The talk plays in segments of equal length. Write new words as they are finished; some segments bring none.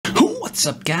What's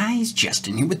up guys,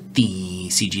 Justin here with the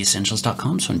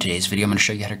CGEssentials.com. So in today's video, I'm going to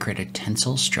show you how to create a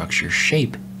tensile structure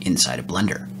shape inside of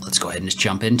Blender. Let's go ahead and just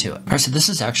jump into it. All right, so this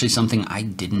is actually something I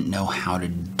didn't know how to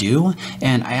do,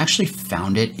 and I actually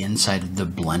found it inside of the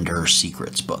Blender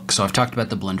Secrets book. So I've talked about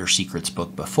the Blender Secrets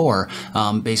book before.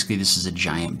 Basically, this is a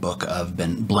giant book of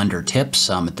Blender tips.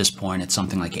 At this point, it's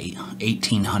something like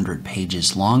 1,800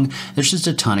 pages long. There's just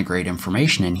a ton of great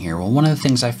information in here. Well, one of the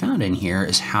things I found in here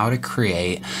is how to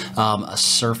create a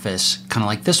surface kind of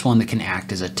like this one that can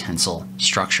act as a tensile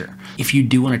structure. If you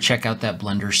do want to check out that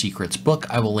Blender Secrets book,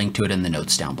 I will link to it in the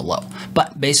notes down below.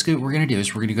 But basically what we're going to do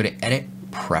is we're going to go to Edit,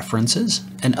 Preferences,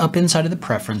 and up inside of the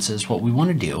Preferences, what we want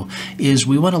to do is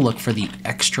we want to look for the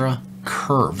Extra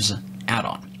Curves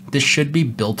add-on. This should be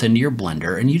built into your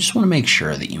Blender, and you just want to make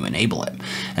sure that you enable it.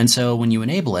 And so when you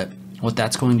enable it, what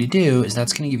that's going to do is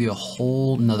that's going to give you a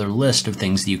whole nother list of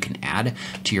things that you can add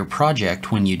to your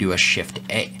project when you do a Shift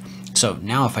A. So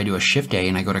now if I do a Shift A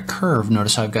and I go to curve,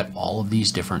 notice I've got all of these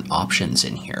different options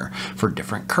in here for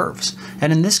different curves.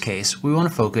 And in this case, we want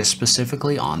to focus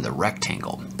specifically on the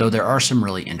rectangle, though there are some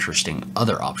really interesting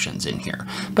other options in here.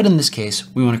 But in this case,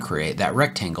 we want to create that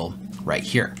rectangle right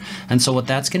here. And so what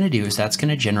that's going to do is that's going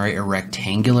to generate a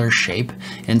rectangular shape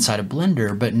inside of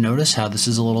Blender, but notice how this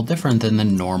is a little different than the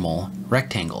normal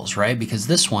rectangles, right? Because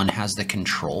this one has the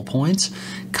control points,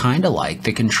 kind of like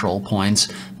the control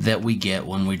points that we get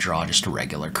when we draw just a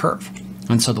regular curve.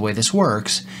 And so the way this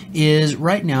works is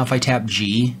right now, if I tap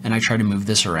G and I try to move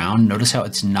this around, notice how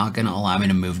it's not going to allow me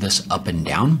to move this up and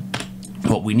down.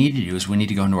 What we need to do is we need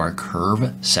to go into our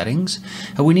curve settings,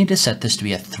 and we need to set this to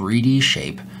be a 3D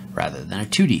shape rather than a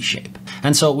 2D shape.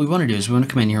 And so what we want to do is we want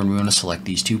to come in here and we want to select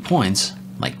these 2 points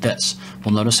like this.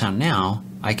 Well, notice how now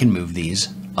I can move these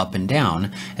up and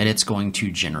down, and it's going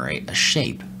to generate a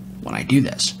shape when I do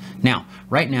this. Now,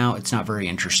 right now, it's not very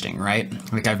interesting, right?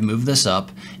 Like I've moved this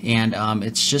up and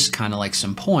it's just kind of like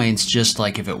some points, just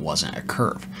like if it wasn't a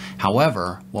curve.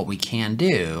 However, what we can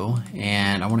do,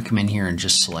 and I want to come in here and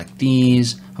just select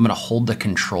these. I'm going to hold the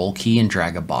control key and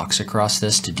drag a box across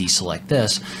this to deselect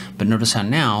this. But notice how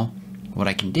now, what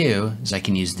I can do is I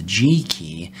can use the G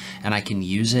key and I can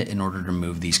use it in order to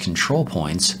move these control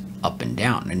points up and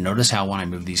down. And notice how when I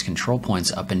move these control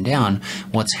points up and down,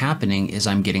 what's happening is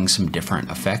I'm getting some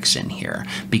different effects in here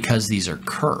because these are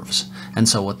curves. And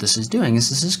so what this is doing is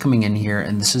this is coming in here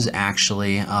and this is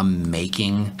actually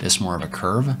making this more of a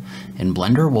curve in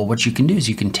Blender. Well, what you can do is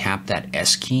you can tap that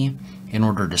S key in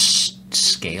order to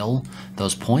scale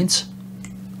those points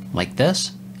like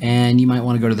this. And you might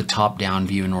want to go to the top-down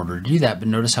view in order to do that. But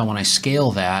notice how when I scale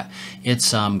that,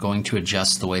 it's going to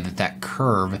adjust the way that that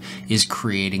curve is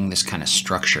creating this kind of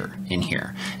structure in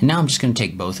here. And now I'm just going to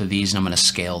take both of these and I'm going to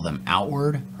scale them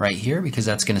outward right here because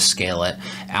that's going to scale it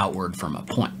outward from a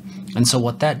point. And so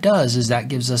what that does is that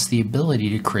gives us the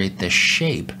ability to create this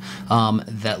shape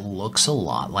that looks a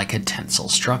lot like a tensile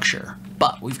structure.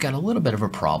 But we've got a little bit of a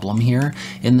problem here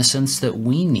in the sense that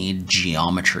we need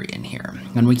geometry in here.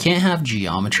 And we can't have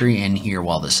geometry in here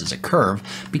while this is a curve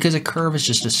because a curve is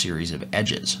just a series of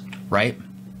edges, right?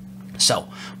 So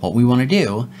what we want to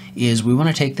do is we want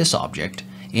to take this object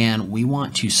and we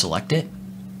want to select it,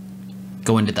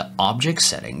 go into the object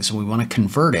settings, and we want to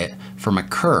convert it from a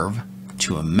curve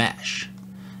to a mesh.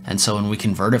 And so when we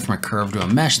convert it from a curve to a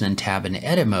mesh, then tab into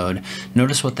edit mode,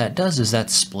 notice what that does is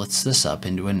that splits this up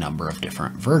into a number of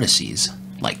different vertices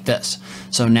like this.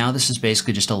 So now this is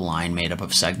basically just a line made up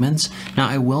of segments. Now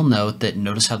I will note that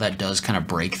notice how that does kind of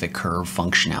break the curve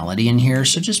functionality in here.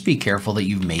 So just be careful that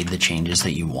you've made the changes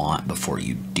that you want before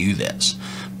you do this.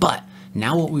 But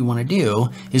now what we want to do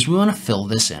is we want to fill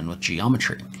this in with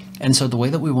geometry. And so the way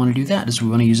that we want to do that is we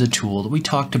want to use a tool that we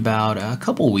talked about a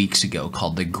couple weeks ago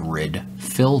called the Grid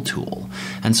Fill tool.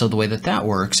 And so the way that that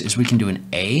works is we can do an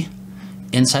A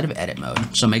inside of edit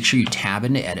mode. So make sure you tab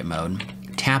into edit mode,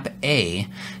 tap A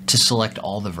to select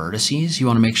all the vertices. You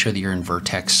want to make sure that you're in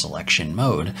vertex selection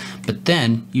mode, but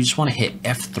then you just want to hit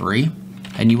F3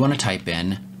 and you want to type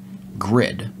in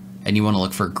grid and you want to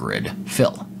look for grid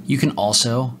fill. You can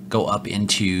also go up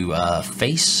into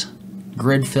face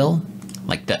grid fill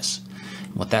like this.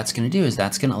 What that's going to do is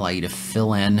that's going to allow you to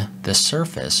fill in the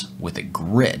surface with a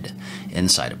grid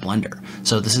inside of Blender.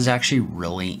 So this is actually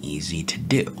really easy to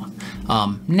do.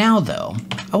 Now though,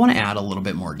 I want to add a little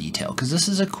bit more detail because this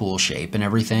is a cool shape and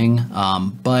everything,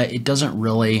 but it doesn't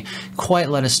really quite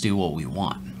let us do what we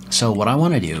want. So what I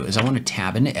want to do is I want to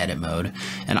tab into edit mode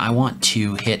and I want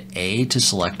to hit A to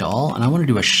select all, and I want to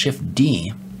do a Shift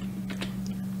D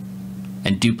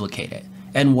and duplicate it.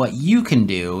 And what you can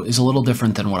do is a little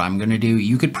different than what I'm going to do.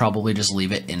 You could probably just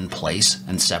leave it in place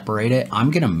and separate it.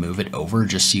 I'm going to move it over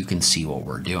just so you can see what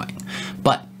we're doing.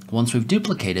 But once we've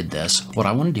duplicated this, what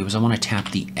I want to do is I want to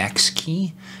tap the X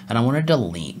key and I want to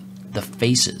delete the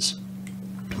faces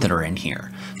that are in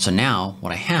here. So now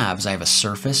what I have is I have a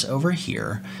surface over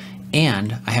here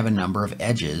and I have a number of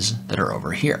edges that are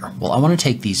over here. Well, I want to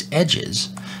take these edges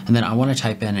and then I want to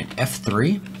type in an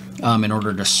F3 in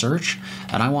order to search,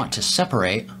 and I want to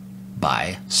separate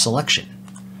by selection.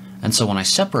 And so when I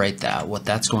separate that, what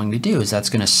that's going to do is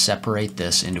that's going to separate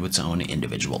this into its own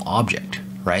individual object,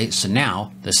 right? So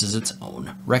now this is its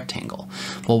own rectangle.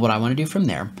 Well, what I want to do from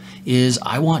there is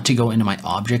I want to go into my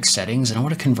object settings and I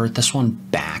want to convert this one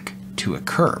back to a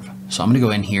curve. So I'm going to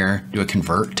go in here, do a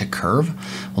convert to curve.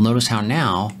 Well, notice how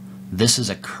now this is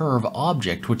a curve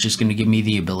object, which is going to give me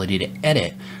the ability to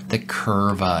edit the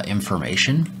curve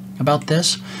information about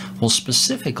this. Well,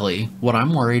 specifically what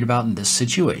I'm worried about in this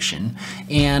situation,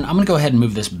 and I'm going to go ahead and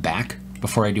move this back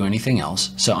before I do anything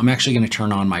else. So I'm actually going to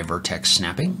turn on my vertex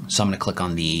snapping. So I'm going to click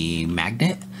on the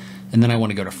magnet and then I want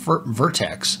to go to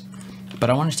vertex, but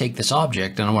I want to take this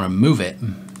object and I want to move it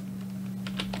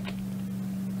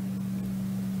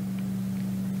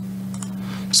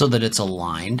so that it's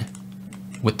aligned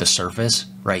with the surface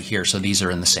right here. So these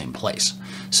are in the same place.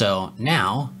 So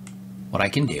now what I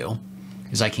can do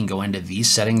is I can go into these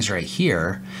settings right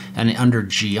here, and under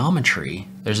geometry,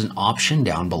 there's an option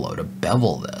down below to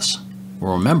bevel this.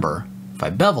 Well, remember, if I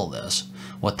bevel this,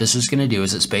 what this is going to do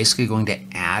is it's basically going to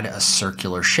add a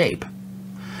circular shape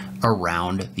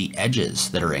around the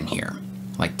edges that are in here,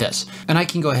 like this. And I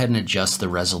can go ahead and adjust the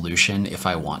resolution if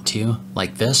I want to,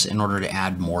 like this, in order to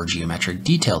add more geometric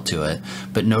detail to it.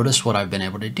 But notice what I've been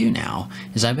able to do now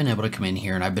is I've been able to come in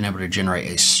here and I've been able to generate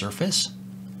a surface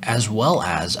as well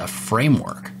as a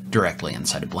framework directly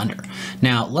inside of Blender.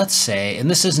 Now, let's say, and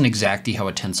this isn't exactly how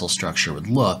a tensile structure would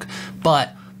look,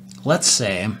 but let's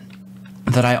say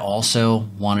that I also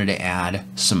wanted to add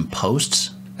some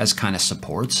posts as kind of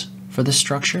supports for this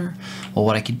structure. Well,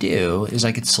 what I could do is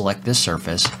I could select this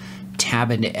surface,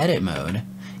 tab into edit mode,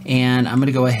 and I'm going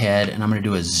to go ahead and I'm going to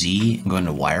do a Z and go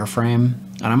into wireframe,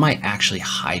 and I might actually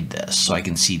hide this so I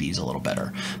can see these a little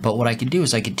better. But what I could do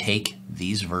is I could take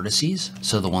these vertices,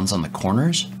 so the ones on the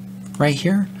corners right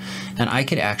here, and I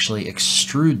could actually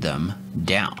extrude them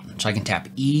down. So I can tap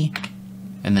E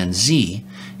and then Z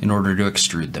in order to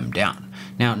extrude them down.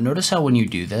 Now, notice how when you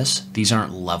do this, these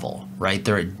aren't level, right?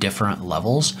 They're at different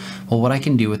levels. Well, what I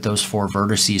can do with those 4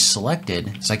 vertices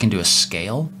selected is I can do a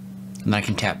scale, and then I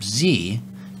can tap Z,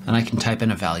 and I can type in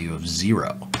a value of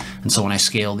 0. And so when I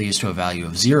scale these to a value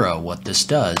of 0, what this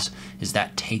does is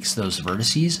that takes those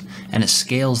vertices and it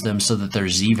scales them so that their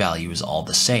Z value is all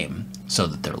the same, so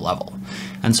that they're level.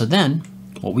 And so then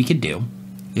what we could do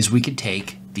is we could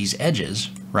take these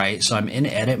edges, right? So I'm in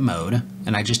edit mode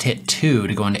and I just hit 2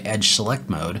 to go into edge select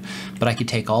mode, but I could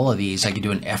take all of these, I could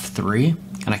do an F3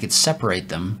 and I could separate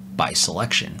them by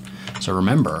selection. So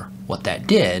remember what that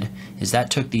did is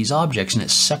that took these objects and it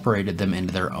separated them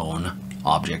into their own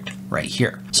object right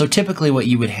here. So typically what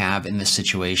you would have in this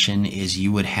situation is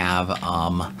you would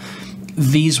have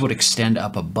these would extend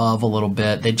up above a little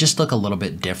bit. They just look a little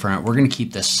bit different. We're going to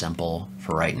keep this simple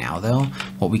for right now though.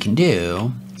 What we can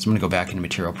do is I'm going to go back into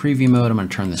material preview mode. I'm going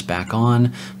to turn this back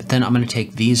on, but then I'm going to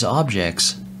take these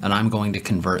objects and I'm going to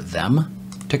convert them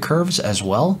to curves as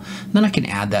well. And then I can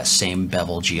add that same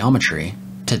bevel geometry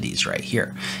to these right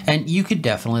here. And you could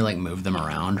definitely like move them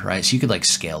around, right? So you could like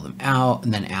scale them out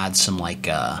and then add some like,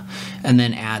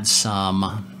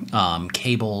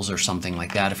 cables or something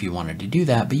like that if you wanted to do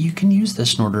that. But you can use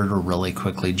this in order to really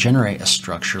quickly generate a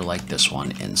structure like this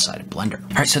one inside of Blender.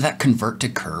 All right, so that convert to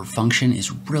curve function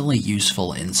is really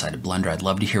useful inside of Blender. I'd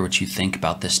love to hear what you think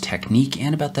about this technique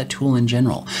and about that tool in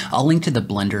general. I'll link to the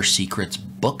Blender Secrets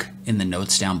book in the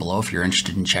notes down below if you're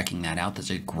interested in checking that out. That's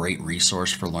a great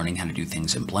resource for learning how to do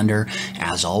things in Blender.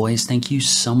 As always, thank you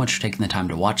so much for taking the time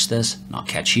to watch this, and I'll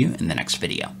catch you in the next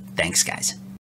video. Thanks, guys.